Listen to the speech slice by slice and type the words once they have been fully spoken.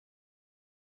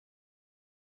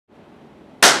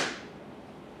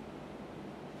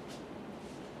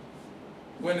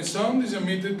When a sound is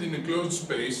emitted in a closed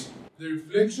space, the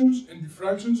reflections and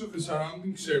diffractions of the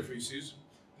surrounding surfaces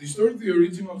distort the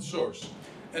original source,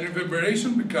 and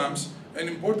reverberation becomes an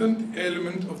important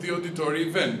element of the auditory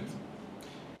event.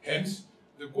 Hence,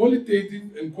 the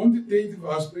qualitative and quantitative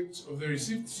aspects of the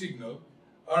received signal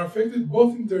are affected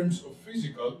both in terms of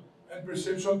physical and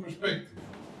perceptual perspective.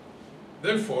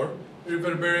 Therefore,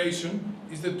 reverberation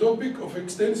is the topic of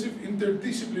extensive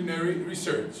interdisciplinary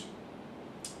research.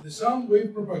 The sound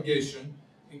wave propagation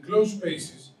in closed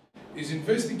spaces is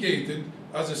investigated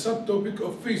as a subtopic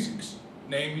of physics,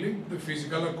 namely the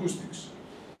physical acoustics.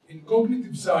 In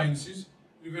cognitive sciences,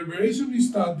 reverberation is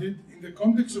studied in the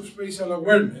context of spatial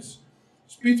awareness,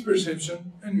 speech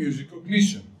perception, and music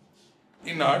cognition.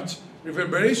 In arts,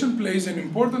 reverberation plays an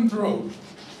important role,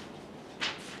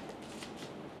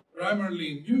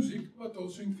 primarily in music, but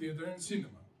also in theatre and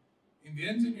cinema. In the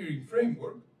engineering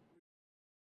framework,